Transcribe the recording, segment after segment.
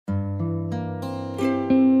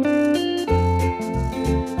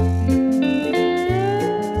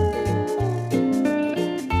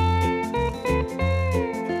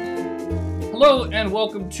Hello, and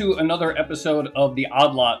welcome to another episode of the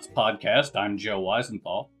Odd Lots podcast. I'm Joe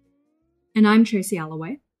Weisenthal. And I'm Tracy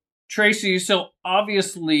Alloway. Tracy, so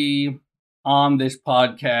obviously on this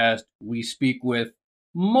podcast, we speak with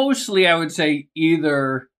mostly, I would say,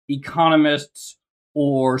 either economists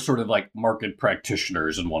or sort of like market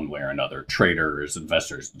practitioners in one way or another, traders,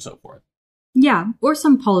 investors, and so forth. Yeah, or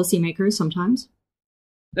some policymakers sometimes.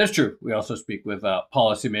 That's true. We also speak with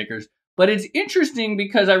policymakers. But it's interesting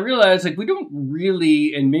because I realize we don't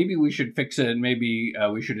really, and maybe we should fix it, maybe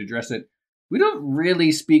we should address it. We don't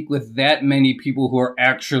really speak with that many people who are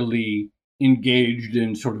actually engaged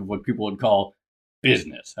in sort of what people would call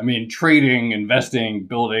business. I mean, trading, investing,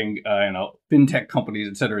 building, fintech companies,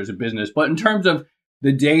 et cetera, is a business. But in terms of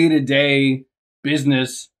the day-to-day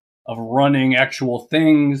business of running actual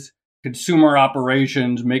things, consumer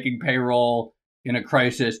operations, making payroll in a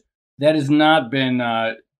crisis, that has not been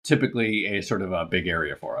typically a sort of a big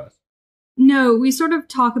area for us. No, we sort of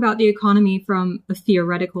talk about the economy from a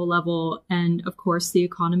theoretical level. And of course, the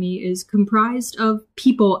economy is comprised of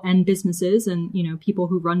people and businesses and, people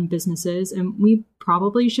who run businesses. And we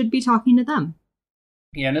probably should be talking to them.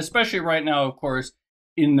 Yeah, and especially right now, of course,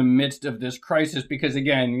 in the midst of this crisis, because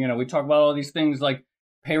again, we talk about all these things like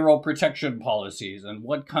payroll protection policies and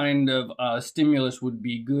what kind of stimulus would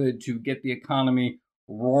be good to get the economy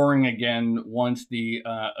roaring again once the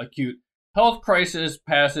acute health crisis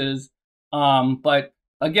passes. But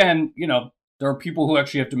again, there are people who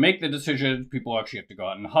actually have to make the decisions, people who actually have to go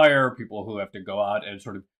out and hire, people who have to go out and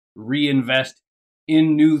sort of reinvest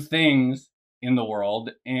in new things in the world.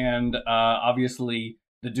 And obviously,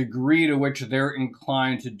 the degree to which they're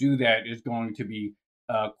inclined to do that is going to be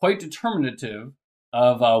quite determinative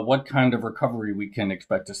of what kind of recovery we can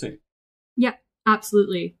expect to see. Yeah.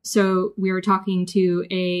 Absolutely. So we are talking to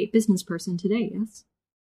a business person today, yes?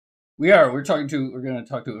 We are. We're going to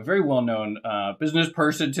talk to a very well-known business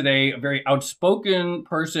person today, a very outspoken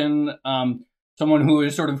person, someone who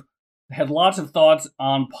has sort of had lots of thoughts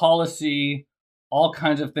on policy, all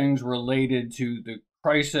kinds of things related to the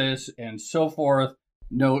crisis and so forth.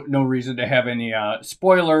 No reason to have any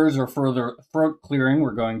spoilers or further throat clearing.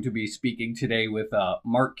 We're going to be speaking today with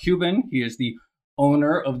Mark Cuban. He is the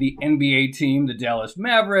owner of the NBA team, the Dallas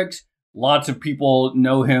Mavericks. Lots of people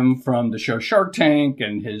know him from the show Shark Tank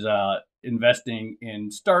and his investing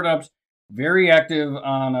in startups. Very active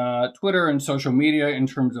on Twitter and social media in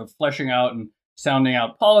terms of fleshing out and sounding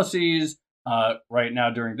out policies right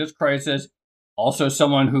now during this crisis. Also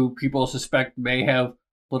someone who people suspect may have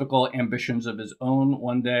political ambitions of his own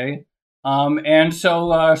one day. And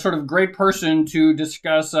so sort of great person to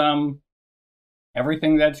discuss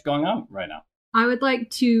everything that's going on right now. I would like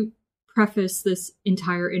to preface this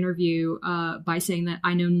entire interview by saying that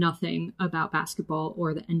I know nothing about basketball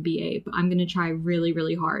or the NBA, but I'm going to try really,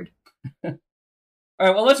 really hard. All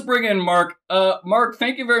right, well, let's bring in Mark. Mark,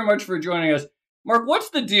 thank you very much for joining us. Mark, what's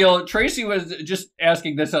the deal? Tracy was just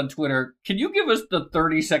asking this on Twitter. Can you give us the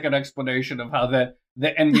 30-second explanation of how the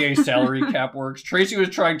NBA salary cap works? Tracy was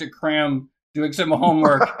trying to cram doing some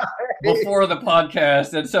homework before the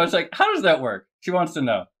podcast, and so it's like, how does that work? She wants to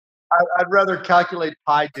know. I'd rather calculate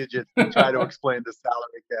pi digits than try to explain the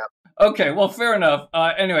salary cap. Okay, well, fair enough.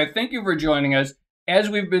 Anyway, thank you for joining us. As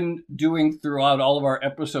we've been doing throughout all of our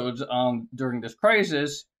episodes during this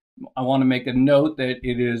crisis, I want to make a note that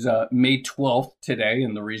it is May 12th today,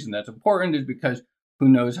 and the reason that's important is because who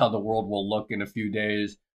knows how the world will look in a few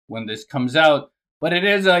days when this comes out. But it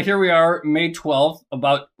is, here we are, May 12th,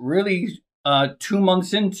 about really 2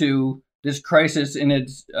 months into this crisis in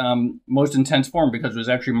its most intense form, because it was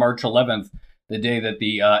actually March 11th, the day that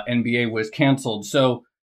the NBA was canceled. So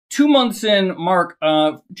 2 months in, Mark,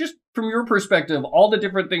 just from your perspective, all the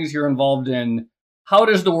different things you're involved in, how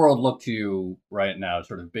does the world look to you right now,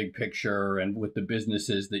 sort of big picture and with the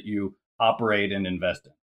businesses that you operate and invest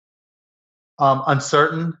in?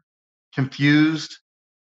 Uncertain, confused,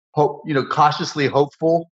 cautiously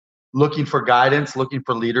hopeful, looking for guidance, looking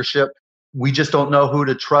for leadership. We just don't know who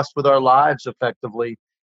to trust with our lives effectively.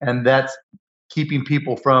 And that's keeping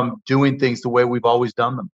people from doing things the way we've always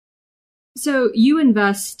done them. So you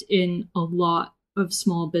invest in a lot of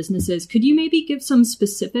small businesses. Could you maybe give some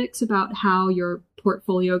specifics about how your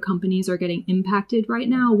portfolio companies are getting impacted right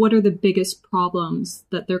now? What are the biggest problems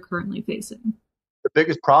that they're currently facing? The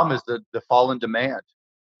biggest problem is the fall in demand.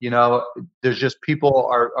 There's just people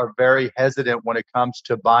are very hesitant when it comes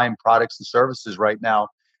to buying products and services right now,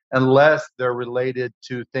 unless they're related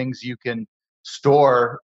to things you can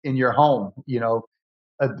store in your home.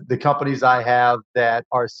 The companies I have that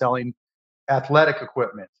are selling athletic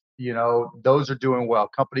equipment, those are doing well.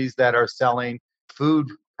 Companies that are selling food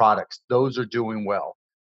products, those are doing well.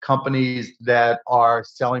 companies that are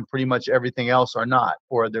selling pretty much everything else are not,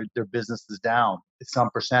 or their business is down some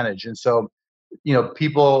percentage. And so,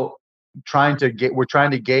 people we're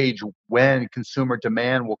trying to gauge when consumer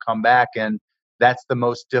demand will come back. And that's the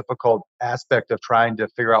most difficult aspect of trying to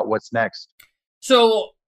figure out what's next.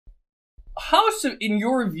 So, in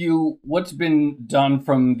your view, what's been done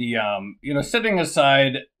from the, setting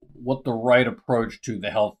aside what the right approach to the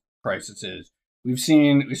health crisis is? We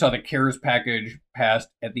saw the CARES package passed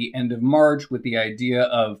at the end of March with the idea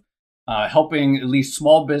of helping at least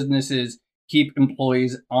small businesses keep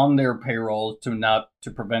employees on their payroll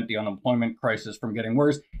to prevent the unemployment crisis from getting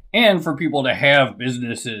worse, and for people to have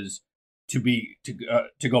businesses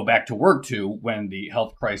to go back to work to when the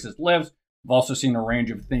health crisis lifts. We've also seen a range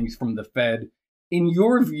of things from the Fed. In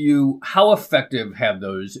your view, how effective have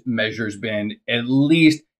those measures been, at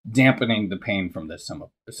least dampening the pain from this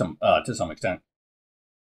to some extent?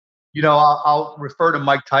 I'll refer to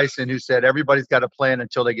Mike Tyson, who said everybody's got a plan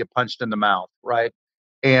until they get punched in the mouth, right?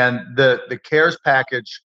 And the CARES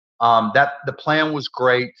package, that the plan was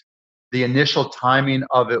great. The initial timing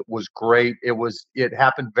of it was great. It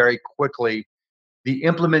happened very quickly. The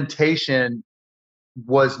implementation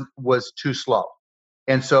was too slow.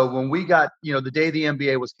 And so when we got, the day the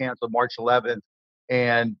NBA was canceled, March 11th,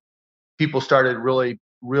 and people started really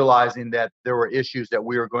realizing that there were issues that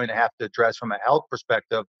we were going to have to address from a health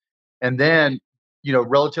perspective. And then,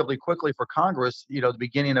 relatively quickly for Congress, the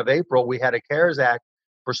beginning of April, we had a CARES Act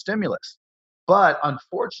for stimulus. But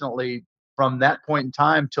unfortunately, from that point in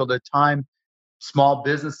time till the time small,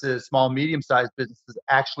 medium-sized businesses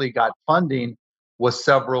actually got funding was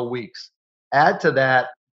several weeks. Add to that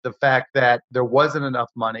the fact that there wasn't enough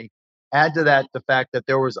money. Add to that the fact that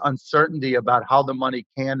there was uncertainty about how the money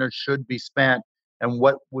can or should be spent and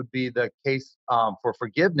what would be the case for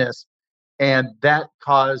forgiveness. And that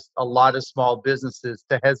caused a lot of small businesses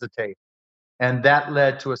to hesitate. And that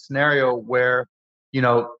led to a scenario where,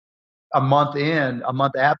 a month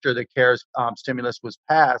after the CARES stimulus was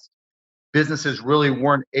passed, businesses really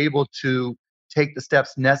weren't able to take the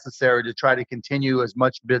steps necessary to try to continue as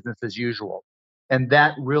much business as usual. And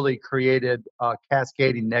that really created a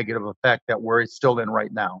cascading negative effect that we're still in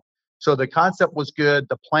right now. So the concept was good,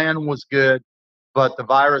 the plan was good, but the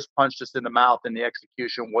virus punched us in the mouth and the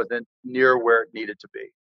execution wasn't near where it needed to be.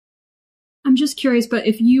 I'm just curious, but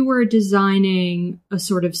if you were designing a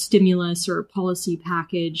sort of stimulus or policy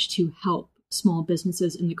package to help small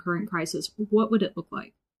businesses in the current crisis, what would it look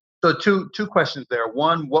like? So two questions there.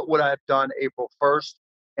 One, what would I have done April 1st?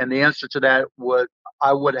 And the answer to that was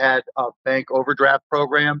I would have had a bank overdraft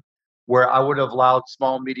program where I would have allowed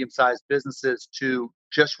small, medium-sized businesses to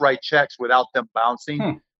just write checks without them bouncing.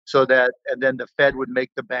 And then the Fed would make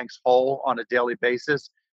the banks whole on a daily basis,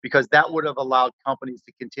 because that would have allowed companies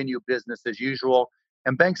to continue business as usual.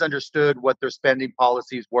 And banks understood what their spending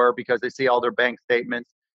policies were because they see all their bank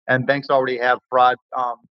statements, and banks already have fraud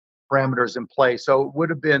parameters in place. So it would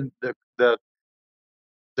have been the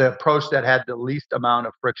approach that had the least amount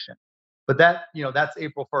of friction. But that's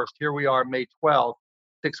April 1st. Here we are, May 12th,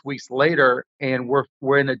 6 weeks later, and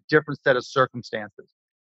we're in a different set of circumstances.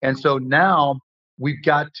 And so now we've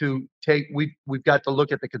got to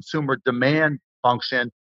look at the consumer demand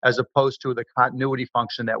function as opposed to the continuity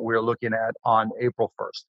function that we're looking at on April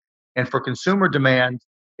 1st. And for consumer demand,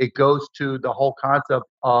 it goes to the whole concept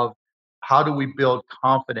of how do we build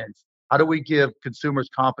confidence? How do we give consumers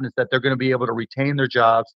confidence that they're going to be able to retain their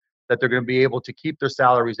jobs, that they're going to be able to keep their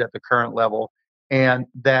salaries at the current level, and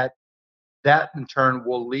that in turn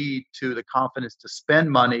will lead to the confidence to spend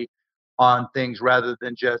money on things other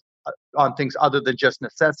than just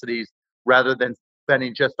necessities, rather than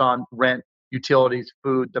spending just on rent, utilities,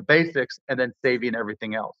 food, the basics, and then saving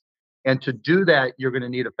everything else. And to do that, you're going to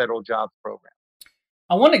need a federal jobs program.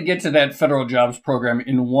 I want to get to that federal jobs program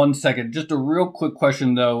in 1 second. Just a real quick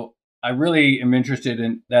question, though. I really am interested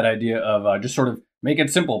in that idea of just sort of make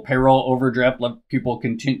it simple: payroll overdraft,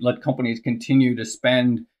 let companies continue to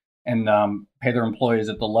spend and pay their employees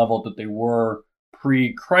at the level that they were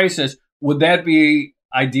pre-crisis. Would that be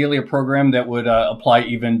ideally a program that would apply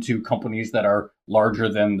even to companies that are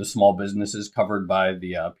larger than the small businesses covered by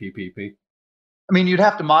the PPP? I mean, you'd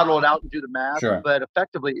have to model it out and do the math, Sure. But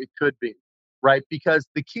effectively it could be, right? Because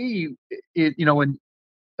the key, and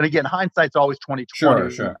again, hindsight's always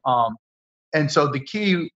 2020. Sure. And so the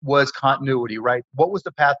key was continuity, right? What was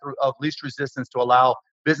the path of least resistance to allow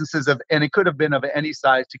businesses and it could have been of any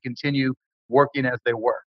size, to continue working as they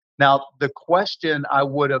were? Now, the question I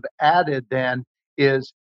would have added then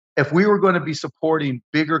is, if we were going to be supporting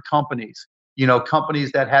bigger companies,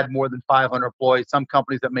 companies that had more than 500 employees, some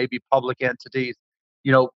companies that may be public entities,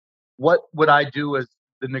 what would I do as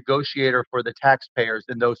the negotiator for the taxpayers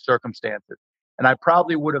in those circumstances. And I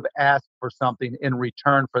probably would have asked for something in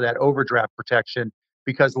return for that overdraft protection,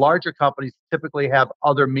 because larger companies typically have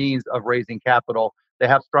other means of raising capital. They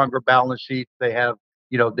have stronger balance sheets. They have,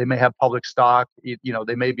 they may have public stock.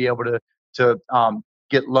 They may be able to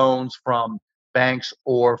get loans from banks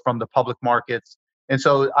or from the public markets. And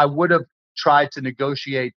so I would have tried to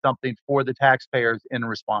negotiate something for the taxpayers in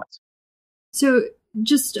response. So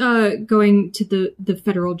just going to the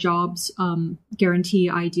federal jobs guarantee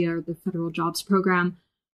idea, or the federal jobs program,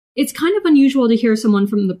 it's kind of unusual to hear someone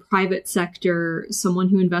from the private sector, someone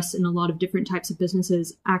who invests in a lot of different types of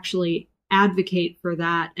businesses, actually advocate for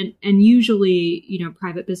that. And usually,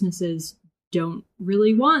 private businesses don't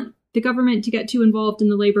really want the government to get too involved in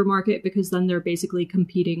the labor market, because then they're basically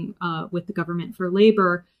competing with the government for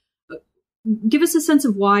labor. Give us a sense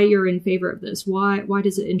of why you're in favor of this. Why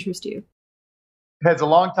does it interest you? As a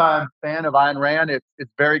longtime fan of Ayn Rand,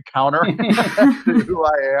 it's very counter to who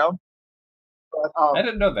I am. But, I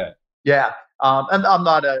didn't know that. Yeah, and I'm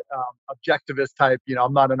not a objectivist type.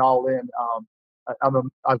 I'm not an all-in.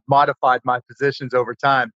 I've modified my positions over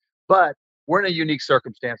time, but we're in a unique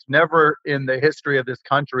circumstance. Never in the history of this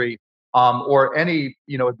country, or any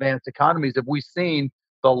advanced economies, have we seen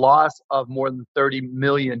the loss of more than 30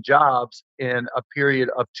 million jobs in a period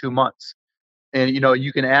of 2 months. And,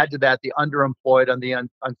 you can add to that the underemployed and the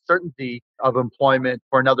uncertainty of employment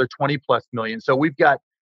for another 20 plus million. So we've got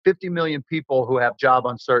 50 million people who have job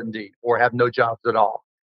uncertainty or have no jobs at all.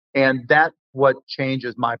 And that's what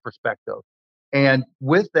changes my perspective. And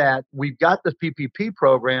with that, we've got the PPP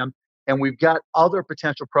program, and we've got other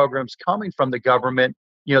potential programs coming from the government.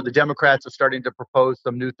 The Democrats are starting to propose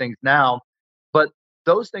some new things now, but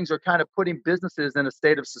those things are kind of putting businesses in a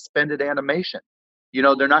state of suspended animation.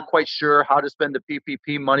 They're not quite sure how to spend the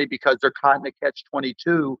PPP money, because they're caught in a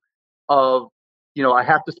catch-22 of, I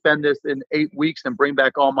have to spend this in 8 weeks and bring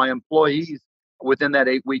back all my employees within that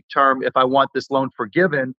 8-week term if I want this loan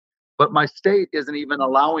forgiven. But my state isn't even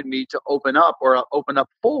allowing me to open up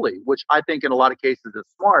fully, which I think in a lot of cases is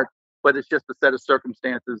smart, but it's just a set of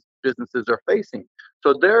circumstances businesses are facing.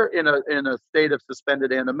 So they're in a state of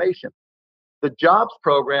suspended animation. The jobs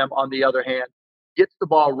program, on the other hand, gets the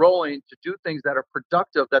ball rolling to do things that are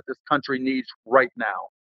productive that this country needs right now.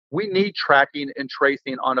 We need tracking and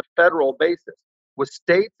tracing on a federal basis. With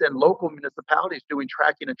states and local municipalities doing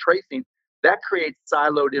tracking and tracing, that creates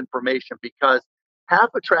siloed information, because half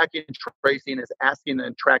of tracking and tracing is asking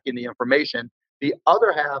and tracking the information. The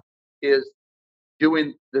other half is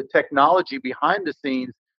doing the technology behind the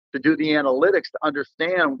scenes to do the analytics to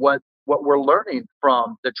understand what we're learning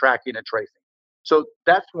from the tracking and tracing. So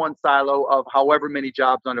that's one silo of however many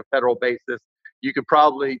jobs on a federal basis. You could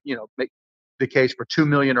probably, make the case for 2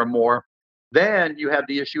 million or more. Then you have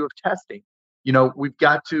the issue of testing. We've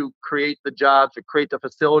got to create the jobs, to create the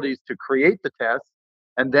facilities to create the tests.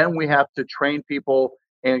 And then we have to train people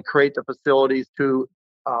and create the facilities to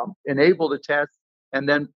enable the tests, and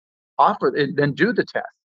then then do the test.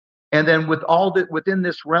 And then with all that within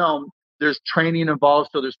this realm, there's training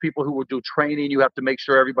involved. So there's people who will do training. You have to make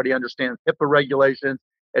sure everybody understands HIPAA regulations,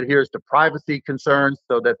 adheres to privacy concerns,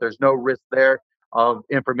 so that there's no risk there of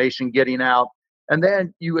information getting out. And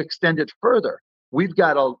then you extend it further. We've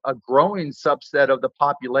got a growing subset of the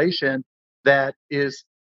population that is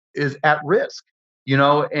at risk,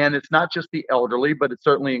 and it's not just the elderly, but it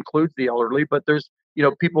certainly includes the elderly. But there's,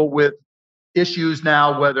 people with issues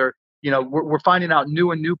now, whether, we're finding out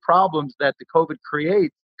new problems that the COVID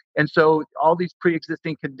creates. And so all these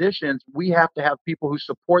pre-existing conditions, we have to have people who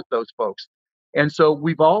support those folks. And so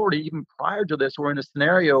we've already, even prior to this, we're in a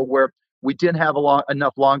scenario where we didn't have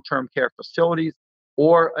enough long-term care facilities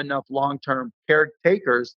or enough long-term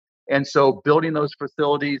caretakers. And so building those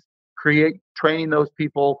facilities, training those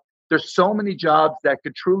people, there's so many jobs that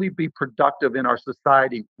could truly be productive in our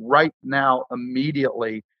society right now,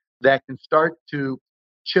 immediately, that can start to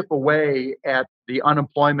chip away at the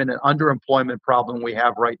unemployment and underemployment problem we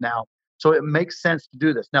have right now. So it makes sense to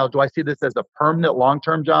do this. Now, do I see this as a permanent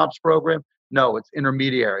long-term jobs program? No, it's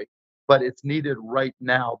intermediary, but it's needed right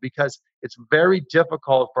now, because it's very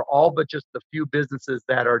difficult for all but just the few businesses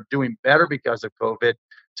that are doing better because of COVID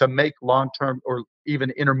to make long-term or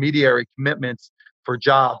even intermediary commitments for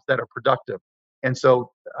jobs that are productive. And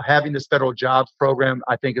so having this federal jobs program,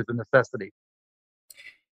 I think, is a necessity.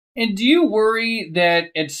 And do you worry that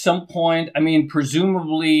at some point,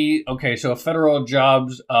 presumably, okay, so a federal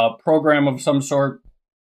jobs program of some sort,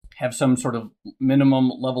 have some sort of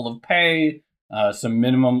minimum level of pay, some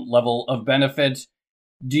minimum level of benefits.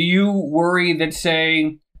 Do you worry that,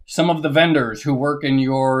 say, some of the vendors who work in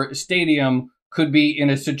your stadium could be in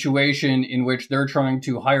a situation in which they're trying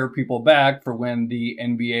to hire people back for when the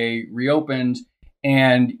NBA reopens,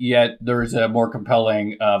 and yet there's a more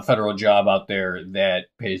compelling federal job out there that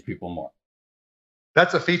pays people more.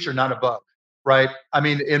 That's a feature, not a bug, right? I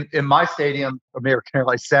mean, in my stadium, American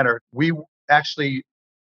Airlines Center, we actually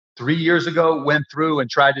 3 years ago went through and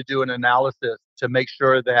tried to do an analysis to make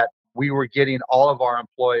sure that we were getting all of our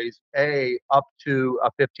employees, A, up to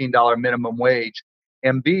a $15 minimum wage,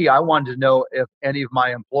 and B, I wanted to know if any of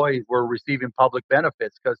my employees were receiving public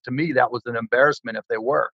benefits, because to me, that was an embarrassment if they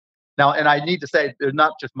were. Now, and I need to say, they're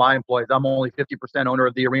not just my employees. I'm only 50% owner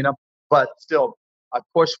of the arena, but still, I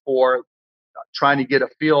push for trying to get a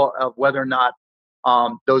feel of whether or not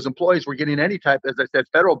those employees were getting any type, as I said,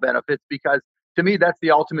 federal benefits, because to me, that's the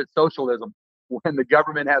ultimate socialism, when the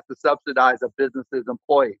government has to subsidize a business's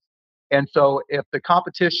employees. And so if the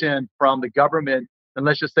competition from the government, and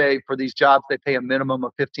let's just say for these jobs, they pay a minimum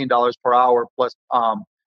of $15 per hour plus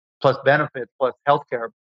benefits, plus healthcare,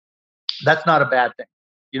 that's not a bad thing.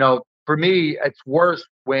 For me, it's worse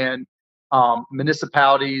when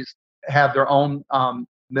municipalities have their own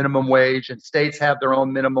minimum wage and states have their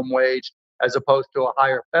own minimum wage, as opposed to a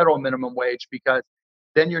higher federal minimum wage, because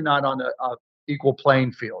then you're not on a equal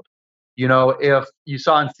playing field. If you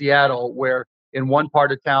saw in Seattle, where in one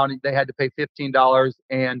part of town they had to pay $15,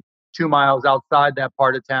 and 2 miles outside that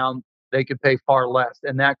part of town they could pay far less,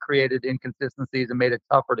 and that created inconsistencies and made it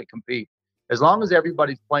tougher to compete. As long as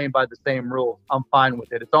everybody's playing by the same rules, I'm fine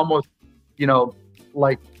with it. It's almost,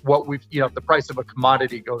 like what if the price of a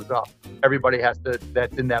commodity goes up, everybody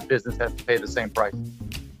that's in that business has to pay the same price.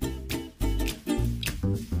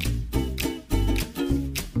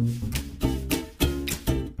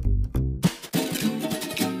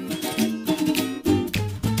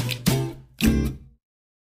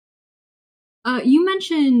 You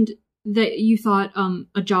mentioned that you thought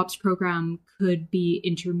a jobs program could be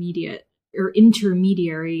intermediary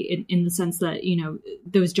in the sense that,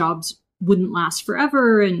 those jobs wouldn't last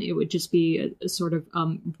forever, and it would just be a sort of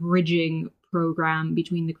bridging program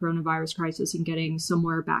between the coronavirus crisis and getting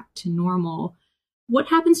somewhere back to normal. What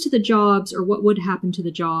happens to the jobs, or what would happen to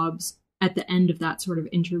the jobs at the end of that sort of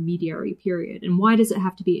intermediary period? And why does it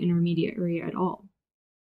have to be intermediary at all?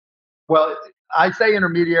 Well, I say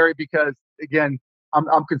intermediary because, again,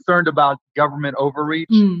 I'm concerned about government overreach.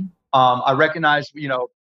 I recognize,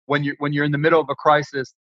 when you're in the middle of a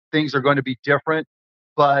crisis, things are going to be different.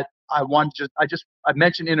 But I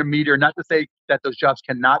mentioned intermediary, not to say that those jobs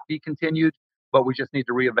cannot be continued, but we just need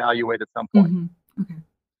to reevaluate at some point. Mm-hmm. Okay.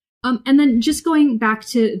 And then just going back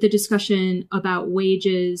to the discussion about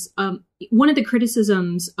wages, one of the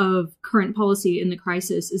criticisms of current policy in the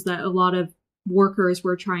crisis is that a lot of workers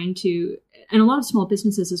were trying to, and a lot of small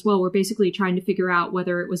businesses as well, were basically trying to figure out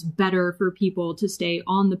whether it was better for people to stay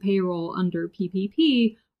on the payroll under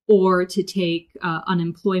PPP or to take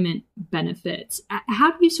unemployment benefits.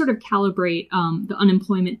 How do you sort of calibrate the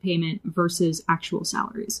unemployment payment versus actual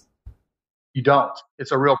salaries? You don't.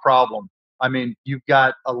 It's a real problem. I mean, you've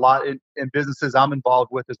got a lot in businesses I'm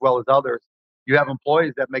involved with, as well as others. You have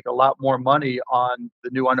employees that make a lot more money on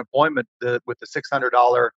the new unemployment with the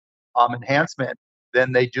 $600 enhancement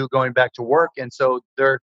than they do going back to work. And so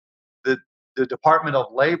the Department of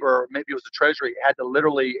Labor, maybe it was the Treasury, had to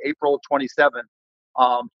literally April 27th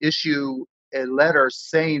issue a letter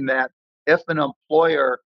saying that if an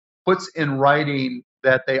employer puts in writing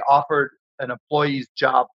that they offered an employee's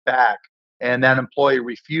job back and that employee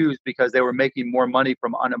refused because they were making more money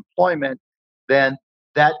from unemployment, then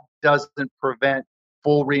that doesn't prevent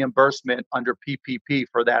full reimbursement under PPP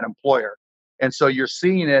for that employer. And so you're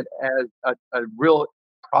seeing it as a real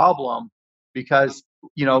problem, because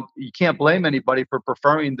you can't blame anybody for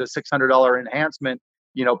preferring the $600 enhancement,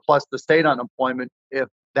 plus the state unemployment, if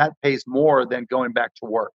that pays more than going back to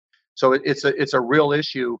work. So it's a real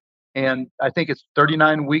issue. And I think it's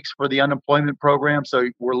 39 weeks for the unemployment program. So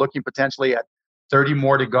we're looking potentially at 30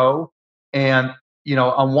 more to go. And,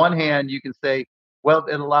 on one hand, you can say, well,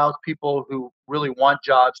 it allows people who really want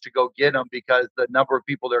jobs to go get them because the number of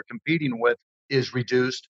people they're competing with is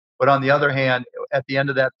reduced. But on the other hand, at the end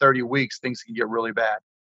of that 30 weeks, things can get really bad.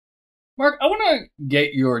 Mark, I want to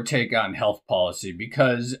get your take on health policy,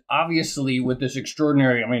 because obviously with this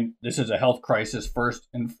this is a health crisis first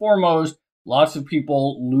and foremost. Lots of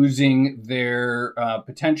people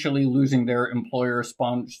potentially losing their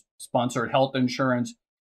employer-sponsored health insurance.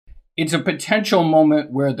 It's a potential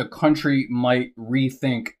moment where the country might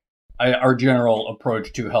rethink our general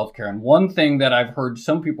approach to healthcare. And one thing that I've heard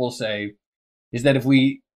some people say is that if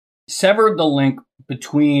we severed the link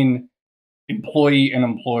between employee and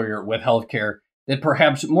employer with healthcare, that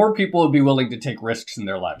perhaps more people would be willing to take risks in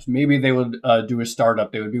their lives. Maybe they would do a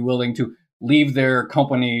startup. They would be willing to leave their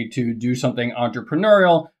company to do something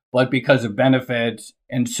entrepreneurial, but because of benefits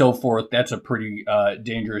and so forth, that's a pretty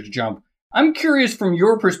dangerous jump. I'm curious from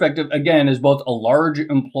your perspective, again, as both a large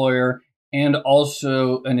employer and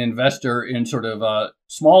also an investor in sort of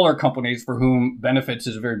smaller companies for whom benefits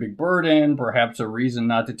is a very big burden, perhaps a reason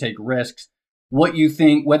not to take risks. What you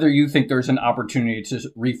think, whether you think there's an opportunity to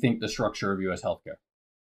rethink the structure of U.S. healthcare?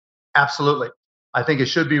 Absolutely. I think it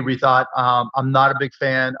should be rethought. I'm not a big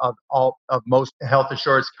fan of most health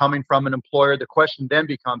insurance coming from an employer. The question then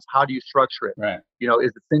becomes, how do you structure it? Right.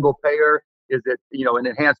 Is it single payer? Is it, an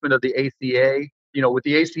enhancement of the ACA? With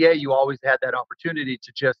the ACA, you always had that opportunity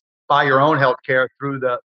to just buy your own health care through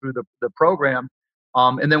the program.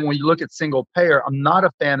 And then when you look at single payer, I'm not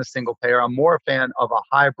a fan of single payer. I'm more a fan of a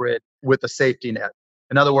hybrid with a safety net.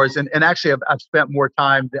 In other words, and actually I've spent more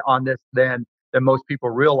time on this than most people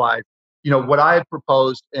realize. What I had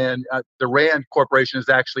proposed, and the RAND Corporation is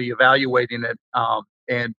actually evaluating it,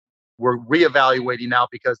 and we're reevaluating now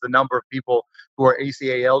because the number of people who are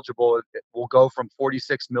ACA eligible will go from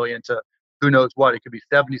 46 million to who knows what. It could be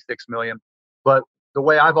 76 million. But the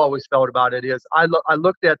way I've always felt about it is I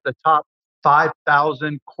looked at the top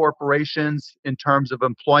 5,000 corporations in terms of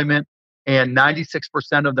employment, and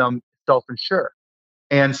 96% of them self-insure.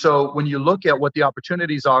 And so when you look at what the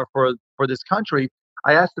opportunities are for this country,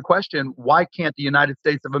 I asked the question, why can't the United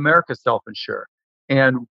States of America self-insure?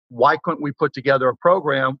 And why couldn't we put together a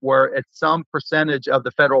program where at some percentage of the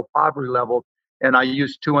federal poverty level, and I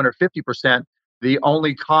use 250%, the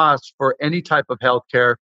only cost for any type of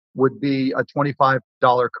healthcare would be a $25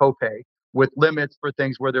 copay with limits for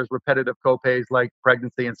things where there's repetitive copays like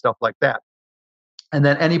pregnancy and stuff like that. And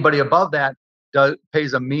then anybody above that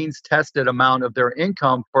pays a means tested amount of their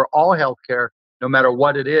income for all healthcare, no matter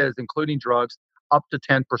what it is, including drugs, up to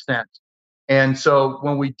 10%. And so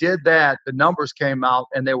when we did that, the numbers came out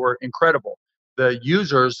and they were incredible. The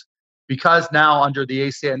users, because now under the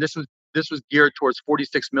ACA, and this was geared towards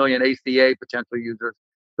 46 million ACA potential users,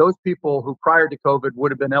 those people who prior to COVID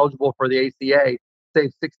would have been eligible for the ACA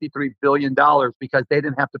saved $63 billion because they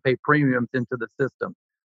didn't have to pay premiums into the system.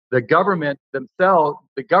 The government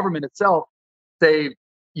itself saved,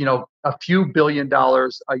 a few $1 billion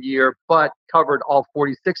a year, but covered all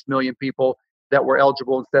 46 million people that were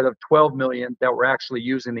eligible instead of 12 million that were actually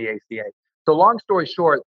using the ACA. So long story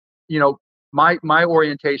short, my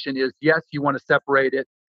orientation is, yes, you want to separate it.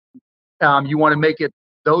 You want to make it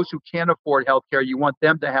those who can't afford healthcare, you want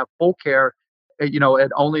them to have full care, at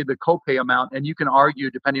only the copay amount. And you can argue,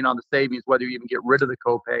 depending on the savings, whether you even get rid of the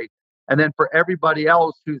copay. And then for everybody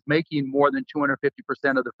else who's making more than 250%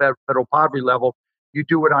 of the federal poverty level, you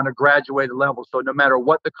do it on a graduated level. So no matter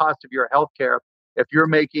what the cost of your healthcare, if you're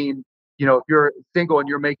making, if you're single and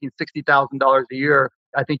you're making $60,000 a year,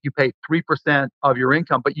 I think you pay 3% of your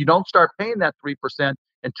income, but you don't start paying that 3%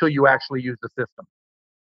 until you actually use the system.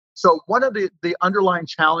 So one of the underlying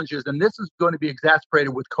challenges, and this is going to be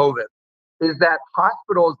exacerbated with COVID, is that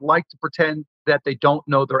hospitals like to pretend that they don't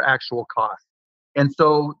know their actual costs. And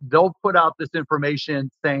so they'll put out this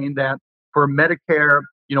information saying that for Medicare,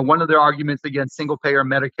 one of their arguments against single payer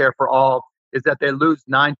Medicare for all is that they lose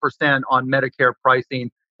 9% on Medicare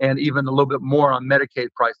pricing and even a little bit more on Medicaid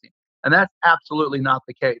pricing. And that's absolutely not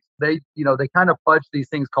the case. They kind of fudge these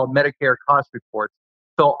things called Medicare cost reports.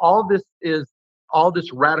 So all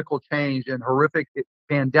this radical change and horrific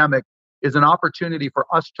pandemic is an opportunity for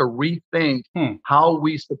us to rethink how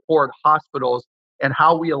we support hospitals and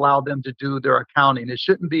how we allow them to do their accounting. It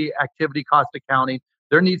shouldn't be activity cost accounting.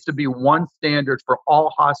 There needs to be one standard for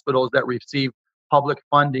all hospitals that receive public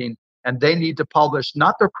funding, and they need to publish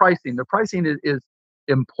not their pricing. Their pricing is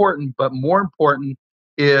important, but more important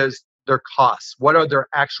is their costs. What are their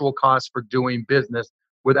actual costs for doing business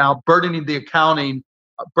without burdening the accounting,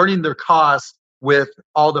 burdening their costs with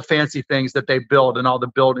all the fancy things that they build and all the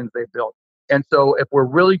buildings they build. And so if we're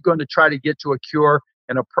really going to try to get to a cure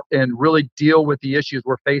and really deal with the issues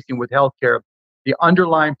we're facing with healthcare, the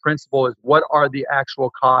underlying principle is, what are the actual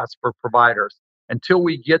costs for providers? Until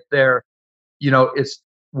we get there,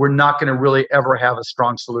 we're not going to really ever have a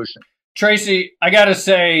strong solution. Tracy, I got to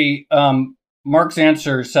say, Mark's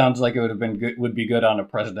answer sounds like it would be good on a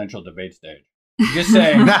presidential debate stage. Just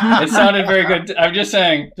saying, it sounded very good. I'm just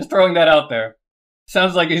saying, just throwing that out there.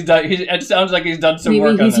 Sounds like he's done. It sounds like he's done some work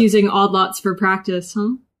on it. Maybe he's using odd lots for practice,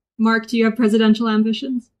 huh? Mark, do you have presidential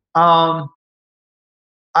ambitions? I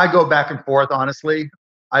go back and forth, honestly.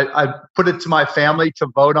 I put it to my family to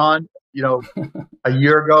vote on, a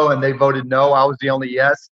year ago, and they voted no. I was the only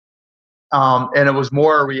yes. And it was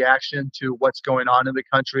more a reaction to what's going on in the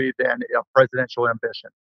country than a presidential ambition,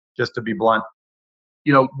 just to be blunt.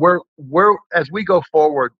 We're as we go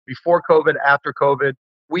forward, before COVID, after COVID,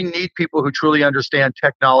 we need people who truly understand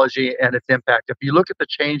technology and its impact. If you look at the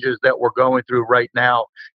changes that we're going through right now,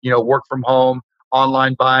 work from home,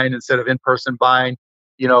 online buying instead of in-person buying,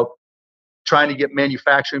 you know, trying to get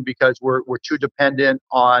manufacturing because we're too dependent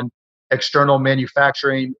on external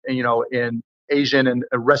manufacturing, in Asian and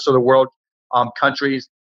the rest of the world countries.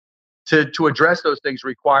 To address those things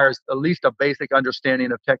requires at least a basic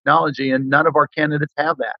understanding of technology, and none of our candidates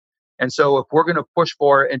have that. And so, if we're going to push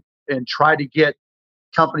for it and try to get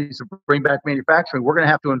companies to bring back manufacturing, we're going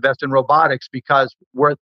to have to invest in robotics because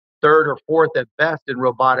we're third or fourth at best in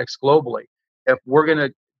robotics globally. If we're going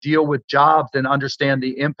to deal with jobs and understand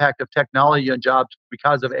the impact of technology on jobs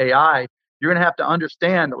because of AI, you're going to have to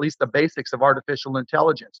understand at least the basics of artificial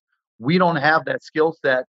intelligence. We don't have that skill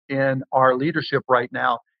set in our leadership right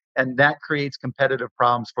now, and that creates competitive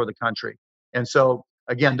problems for the country. And so,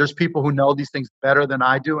 again, there's people who know these things better than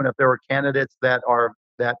I do, and if there were candidates that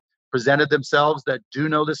presented themselves that do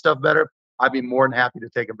know this stuff better, I'd be more than happy to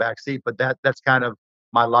take a back seat. But that's kind of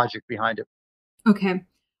my logic behind it. Okay.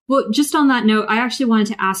 Well, just on that note, I actually wanted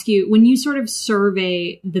to ask you, when you sort of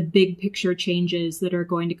survey the big picture changes that are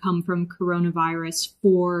going to come from coronavirus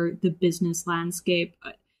for the business landscape,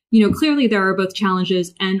 clearly there are both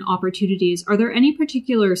challenges and opportunities. Are there any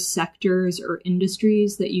particular sectors or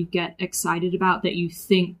industries that you get excited about that you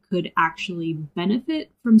think could actually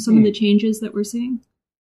benefit from some of the changes that we're seeing?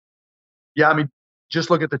 Yeah, I mean, just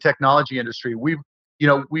look at the technology industry. We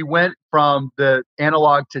went from the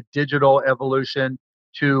analog to digital evolution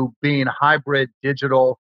to being hybrid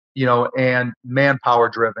digital, and manpower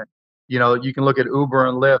driven. You can look at Uber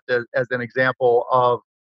and Lyft as an example of,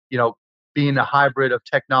 being a hybrid of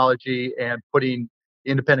technology and putting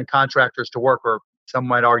independent contractors to work, or some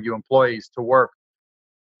might argue employees to work.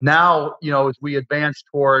 Now, as we advance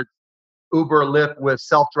towards Uber, Lyft with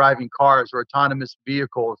self-driving cars or autonomous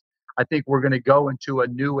vehicles, I think we're going to go into a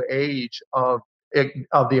new age of the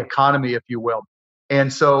economy, if you will.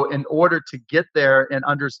 And so in order to get there and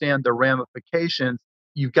understand the ramifications,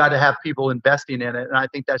 you've got to have people investing in it. And I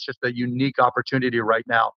think that's just a unique opportunity right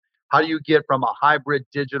now. How do you get from a hybrid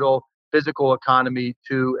digital physical economy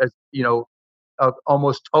to, a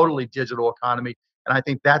almost totally digital economy? And I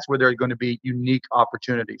think that's where there are going to be unique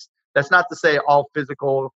opportunities. That's not to say all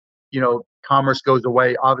physical, commerce goes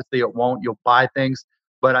away. Obviously it won't. You'll buy things,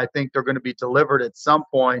 but I think they're going to be delivered at some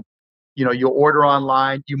point. You'll order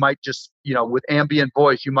online. You might just, with ambient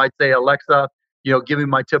voice, you might say, Alexa, give me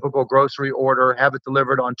my typical grocery order, have it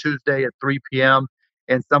delivered on Tuesday at 3 p.m.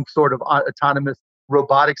 And some sort of autonomous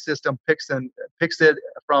robotic system picks it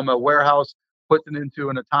from a warehouse, puts it into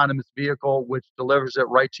an autonomous vehicle, which delivers it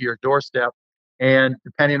right to your doorstep. And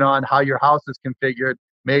depending on how your house is configured,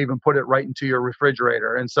 may even put it right into your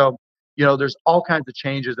refrigerator. And so, there's all kinds of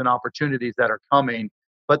changes and opportunities that are coming,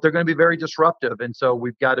 but they're going to be very disruptive. And so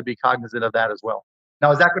we've got to be cognizant of that as well.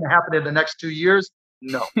 Now, is that going to happen in the next 2 years?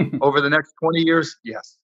 No. Over the next 20 years?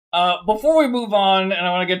 Yes. Before we move on, and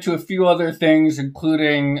I want to get to a few other things,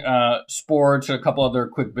 including sports, and a couple other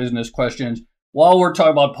quick business questions, while we're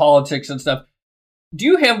talking about politics and stuff, do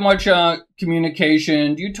you have much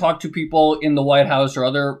communication? Do you talk to people in the White House or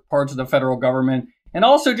other parts of the federal government? And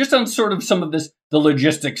also just on sort of some of the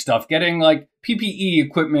logistics stuff, getting like PPE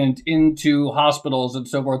equipment into hospitals and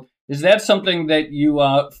so forth. Is that something that you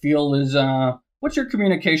feel is, what's your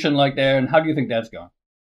communication like there, and how do you think that's going?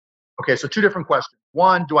 Okay, so two different questions.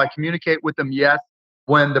 One, do I communicate with them? Yes.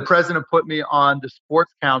 When the president put me on the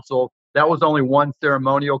sports council, that was only one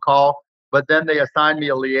ceremonial call, but then they assigned me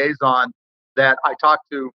a liaison that I talk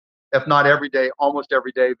to, if not every day, almost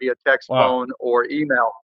every day via text, phone, or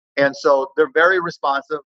email. And so they're very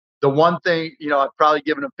responsive. The one thing, I've probably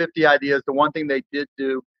given them 50 ideas. The one thing they did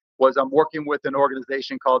do was I'm working with an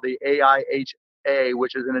organization called the AIHA,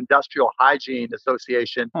 which is an Industrial Hygiene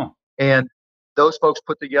Association. And those folks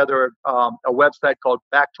put together a website called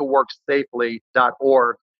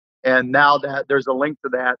backtoworksafely.org. And now that there's a link to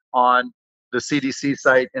that on the CDC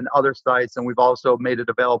site and other sites, and we've also made it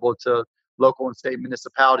available to local and state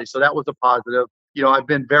municipalities. So that was a positive. I've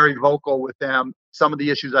been very vocal with them. Some of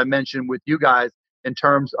the issues I mentioned with you guys in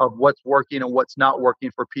terms of what's working and what's not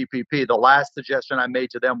working for PPP. The last suggestion I made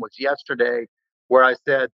to them was yesterday, where I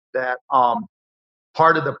said that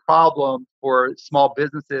part of the problem for small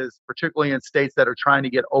businesses, particularly in states that are trying to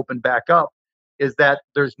get open back up, is that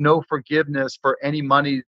there's no forgiveness for any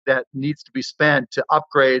money that needs to be spent to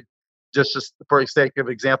upgrade, just for the sake of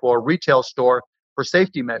example, a retail store for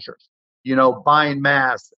safety measures. buying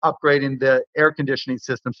masks, upgrading the air conditioning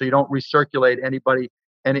system so you don't recirculate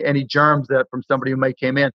any germs that from somebody who may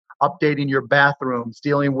came in, updating your bathrooms,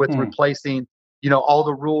 dealing with replacing, all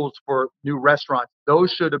the rules for new restaurants.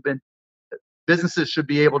 Those should have been, businesses should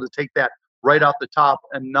be able to take that right off the top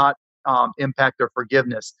and not impact their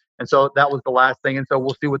forgiveness. And so that was the last thing. And so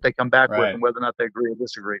we'll see what they come back with and whether or not they agree or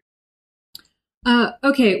disagree.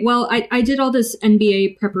 Okay, well, I did all this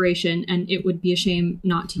NBA preparation, and it would be a shame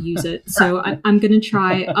not to use it. So I'm going to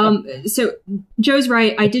try. So Joe's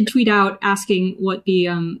right. I did tweet out asking what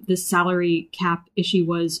the salary cap issue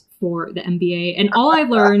was for the NBA, and all I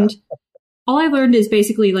learned is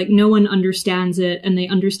basically like no one understands it, and they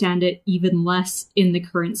understand it even less in the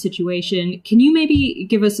current situation. Can you maybe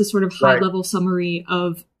give us a sort of high level summary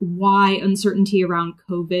of why uncertainty around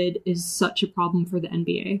COVID is such a problem for the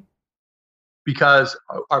NBA? Because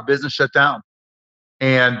our business shut down,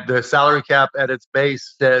 and the salary cap at its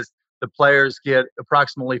base says the players get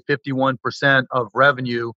approximately 51% of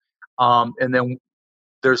revenue, and then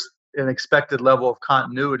there's an expected level of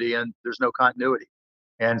continuity, and there's no continuity,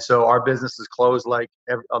 and so our business is closed like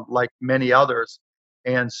many others,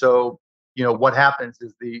 and so what happens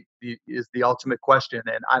is the ultimate question,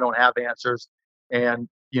 and I don't have answers, and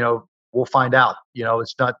we'll find out.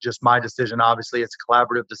 It's not just my decision. Obviously, it's a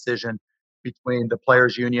collaborative decision between the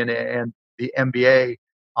players union and the NBA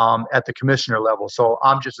at the commissioner level. So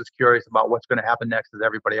I'm just as curious about what's going to happen next as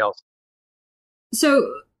everybody else.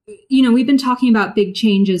 So, we've been talking about big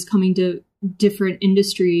changes coming to different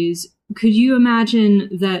industries. Could you imagine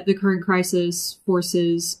that the current crisis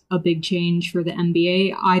forces a big change for the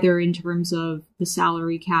NBA, either in terms of the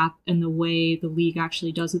salary cap and the way the league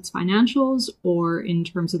actually does its financials, or in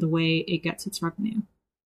terms of the way it gets its revenue?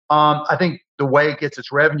 I think the way it gets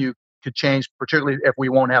its revenue could change, particularly if we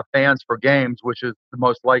won't have fans for games, which is the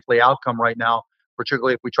most likely outcome right now,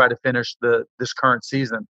 particularly if we try to finish this current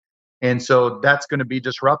season. And so that's going to be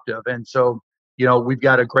disruptive. And so, we've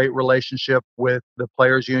got a great relationship with the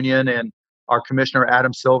players union, and our commissioner,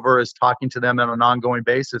 Adam Silver, is talking to them on an ongoing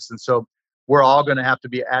basis. And so we're all going to have to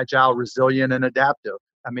be agile, resilient, and adaptive.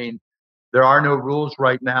 I mean, there are no rules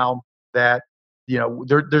right now that,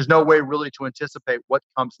 there's no way really to anticipate what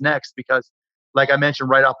comes next because, like I mentioned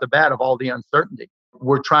right off the bat, of all the uncertainty,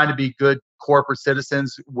 we're trying to be good corporate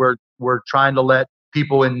citizens. We're trying to let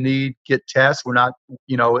people in need get tests. We're not,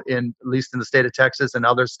 at least in the state of Texas and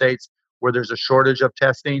other states where there's a shortage of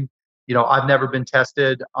testing. I've never been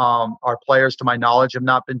tested. Our players, to my knowledge, have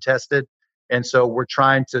not been tested. And so we're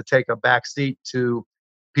trying to take a back seat to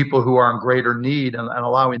people who are in greater need and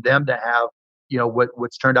allowing them to have,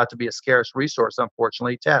 what's turned out to be a scarce resource,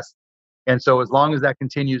 unfortunately, tests. And so as long as that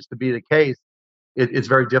continues to be the case, it's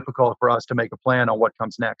very difficult for us to make a plan on what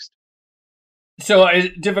comes next. So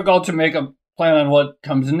it's difficult to make a plan on what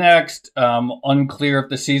comes next. Unclear if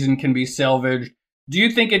the season can be salvaged. Do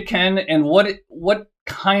you think it can? And what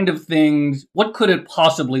kind of things, what could it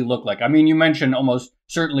possibly look like? I mean, you mentioned almost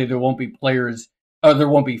certainly there won't be players, or there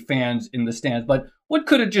won't be fans in the stands, but what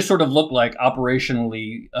could it just sort of look like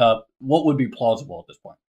operationally? What would be plausible at this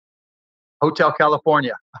point? Hotel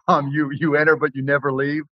California. You enter, but you never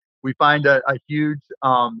leave. We find a huge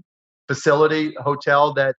facility,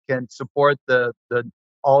 hotel that can support the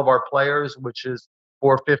all of our players, which is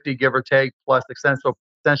 450 give or take, plus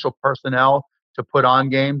essential personnel to put on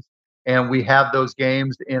games. And we have those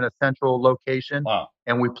games in a central location. Wow.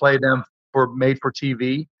 And we play them made for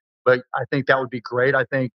TV. But I think that would be great. I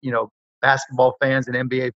think basketball fans and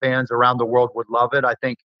NBA fans around the world would love it. I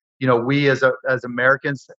think we as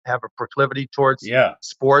Americans have a proclivity towards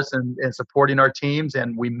sports and supporting our teams,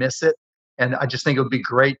 and we miss it. And I just think it would be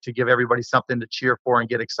great to give everybody something to cheer for and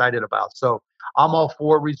get excited about. So I'm all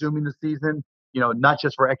for resuming the season, not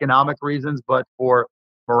just for economic reasons, but for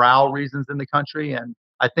morale reasons in the country. And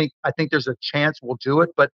I think there's a chance we'll do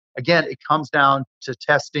it. But again, it comes down to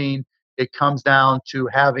testing. It comes down to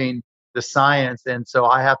having the science. And so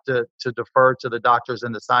I have to defer to the doctors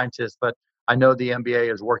and the scientists. But I know the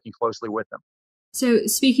NBA is working closely with them. So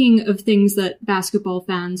speaking of things that basketball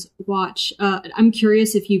fans watch, I'm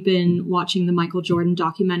curious if you've been watching the Michael Jordan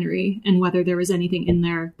documentary and whether there was anything in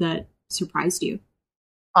there that surprised you.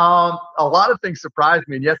 A lot of things surprised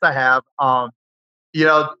me. And yes, I have.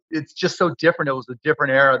 It's just so different. It was a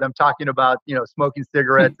different era. Them talking about, smoking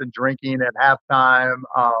cigarettes and drinking at halftime.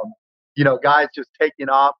 Guys just taking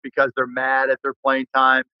off because they're mad at their playing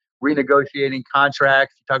time, renegotiating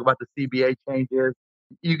contracts. You talk about the CBA changes.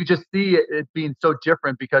 You could just see it being so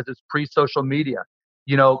different because it's pre-social media.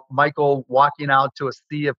 Michael walking out to a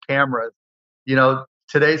sea of cameras.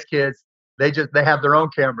 Today's kids, they have their own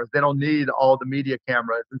cameras. They don't need all the media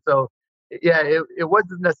cameras. And so Yeah, it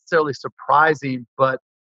wasn't necessarily surprising, but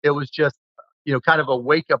it was just, kind of a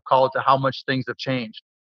wake up call to how much things have changed.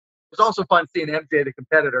 It was also fun seeing MJ, the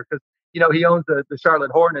competitor, because he owns the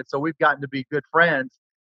Charlotte Hornets, so we've gotten to be good friends,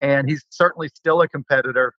 and he's certainly still a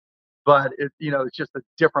competitor, but it's just a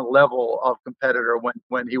different level of competitor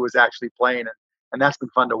when he was actually playing it, and that's been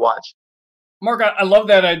fun to watch. Mark, I love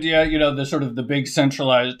that idea. The sort of the big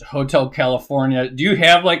centralized Hotel California. Do you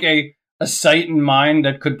have like a site in mind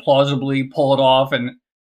that could plausibly pull it off and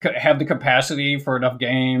have the capacity for enough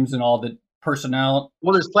games and all the personnel?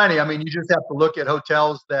 Well, there's plenty. I mean, you just have to look at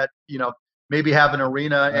hotels that, maybe have an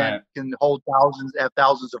arena and can hold have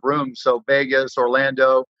thousands of rooms. So Vegas,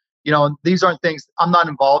 Orlando, these aren't things, I'm not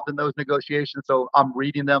involved in those negotiations. So I'm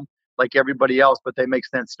reading them like everybody else, but they make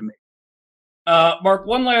sense to me. Mark,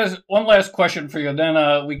 one last question for you,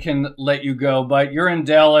 then we can let you go. But you're in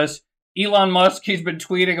Dallas. Elon Musk, he's been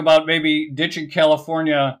tweeting about maybe ditching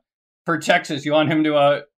California for Texas. You want him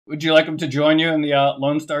to? Would you like him to join you in the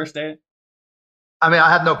Lone Star State? I mean,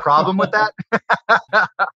 I have no problem with that,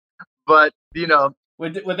 but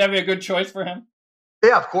would that be a good choice for him?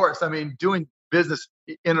 Yeah, of course. I mean, doing business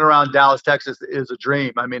in and around Dallas, Texas, is a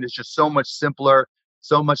dream. I mean, it's just so much simpler,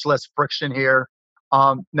 so much less friction here.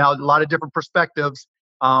 Now, a lot of different perspectives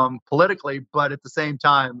politically, but at the same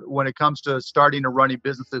time, when it comes to starting and running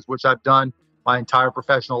businesses, which I've done my entire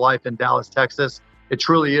professional life in Dallas, Texas, it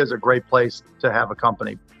truly is a great place to have a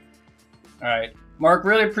company. All right. Mark,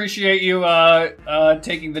 really appreciate you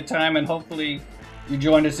taking the time, and hopefully you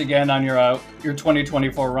join us again on your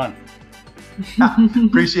 2024 run.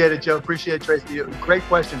 Appreciate it, Joe. Appreciate it, Tracy. Great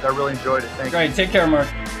questions. I really enjoyed it. Thank you. Great. Take care, Mark.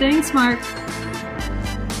 Thanks, Mark.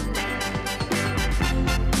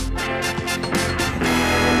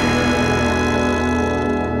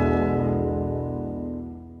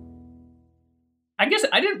 I guess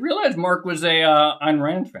I didn't realize Mark was a Ayn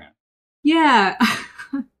Rand fan. Yeah.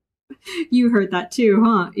 You heard that too,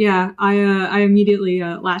 huh? Yeah, I immediately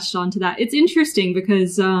latched onto that. It's interesting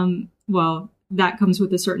because, that comes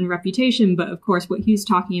with a certain reputation, but of course what he's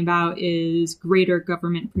talking about is greater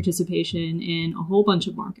government participation in a whole bunch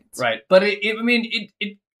of markets. Right, but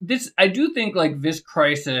I do think like this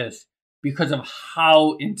crisis, because of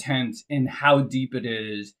how intense and how deep it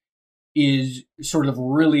is sort of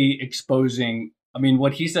really exposing. I mean,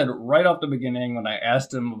 what he said right off the beginning when I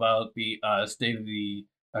asked him about the state of the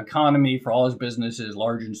economy for all his businesses,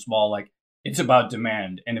 large and small, like it's about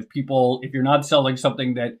demand. And if you're not selling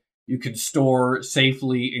something that you could store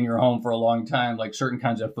safely in your home for a long time, like certain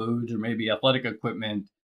kinds of foods or maybe athletic equipment,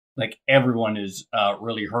 like everyone is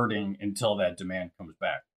really hurting until that demand comes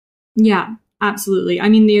back. Yeah, absolutely. I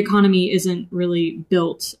mean, the economy isn't really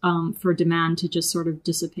built for demand to just sort of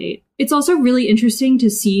dissipate. It's also really interesting to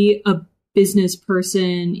see a business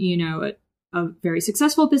person, a very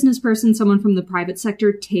successful business person, someone from the private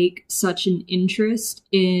sector, take such an interest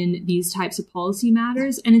in these types of policy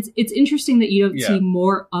matters. And it's interesting that you don't see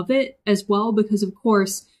more of it as well, because of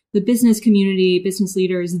course the business community, business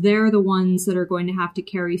leaders, they're the ones that are going to have to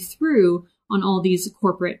carry through on all these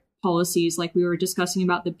corporate policies. Like we were discussing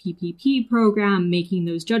about the PPP program, making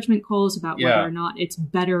those judgment calls about whether or not it's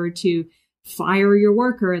better to fire your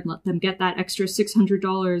worker and let them get that extra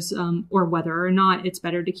 $600, or whether or not it's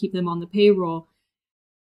better to keep them on the payroll.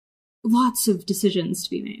 Lots of decisions to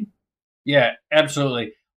be made. Yeah,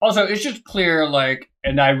 absolutely. Also, it's just clear, like,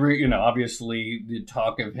 and obviously the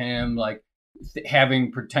talk of him, like,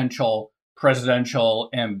 having potential presidential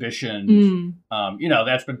ambitions,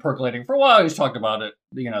 that's been percolating for a while. He's talked about it,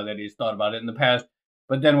 that he's thought about it in the past.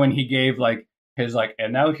 But then when he gave, like, his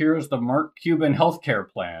and now here's the Mark Cuban healthcare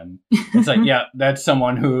plan. It's like, yeah, that's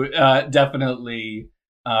someone who definitely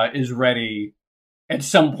is ready at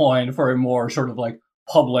some point for a more sort of like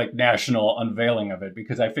public national unveiling of it,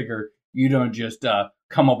 because I figure you don't just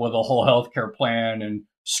come up with a whole healthcare plan and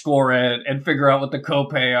score it and figure out what the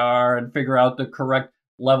copay are and figure out the correct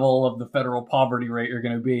level of the federal poverty rate you're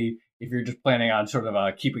going to be if you're just planning on sort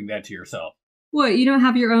of keeping that to yourself. What, you don't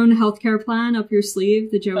have your own healthcare plan up your sleeve,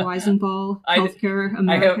 the Joe Weisenthal Healthcare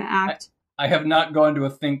America Act? I have not gone to a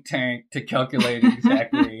think tank to calculate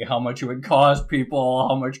exactly how much it would cost people,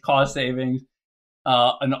 how much cost savings,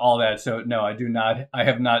 and all that. So no, I do not. I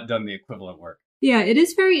have not done the equivalent work. Yeah, it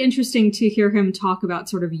is very interesting to hear him talk about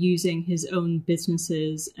sort of using his own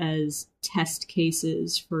businesses as test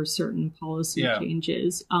cases for certain policy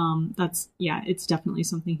changes. It's definitely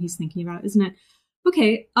something he's thinking about, isn't it?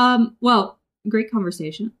 Okay, great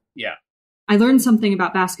conversation. Yeah. I learned something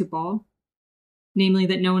about basketball, namely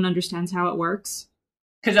that no one understands how it works.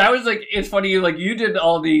 Because I was like, it's funny, you did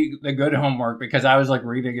all the good homework, because I was like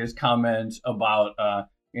reading his comments about,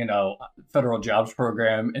 federal jobs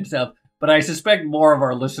program and stuff. But I suspect more of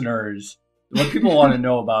our listeners, what people want to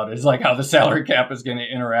know about is like how the salary cap is going to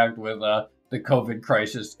interact with the COVID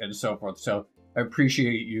crisis and so forth. So I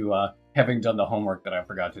appreciate you having done the homework that I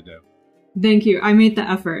forgot to do. Thank you. I made the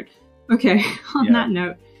effort. Okay, on that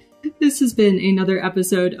note, this has been another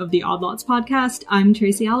episode of the Odd Lots podcast. I'm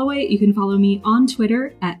Tracy Alloway. You can follow me on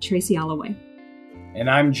Twitter at Tracy Alloway. And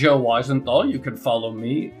I'm Joe Weisenthal. You can follow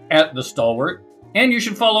me at The Stalwart. And you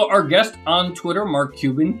should follow our guest on Twitter, Mark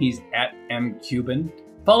Cuban. He's at mcuban.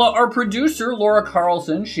 Follow our producer, Laura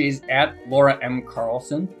Carlson. She's at Laura M.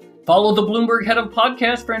 Carlson. Follow the Bloomberg head of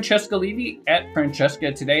podcast, Francesca Levy, at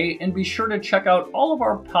Francesca Today. And be sure to check out all of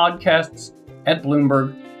our podcasts at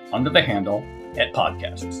Bloomberg under the handle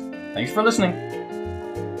 @podcasts. Thanks for listening.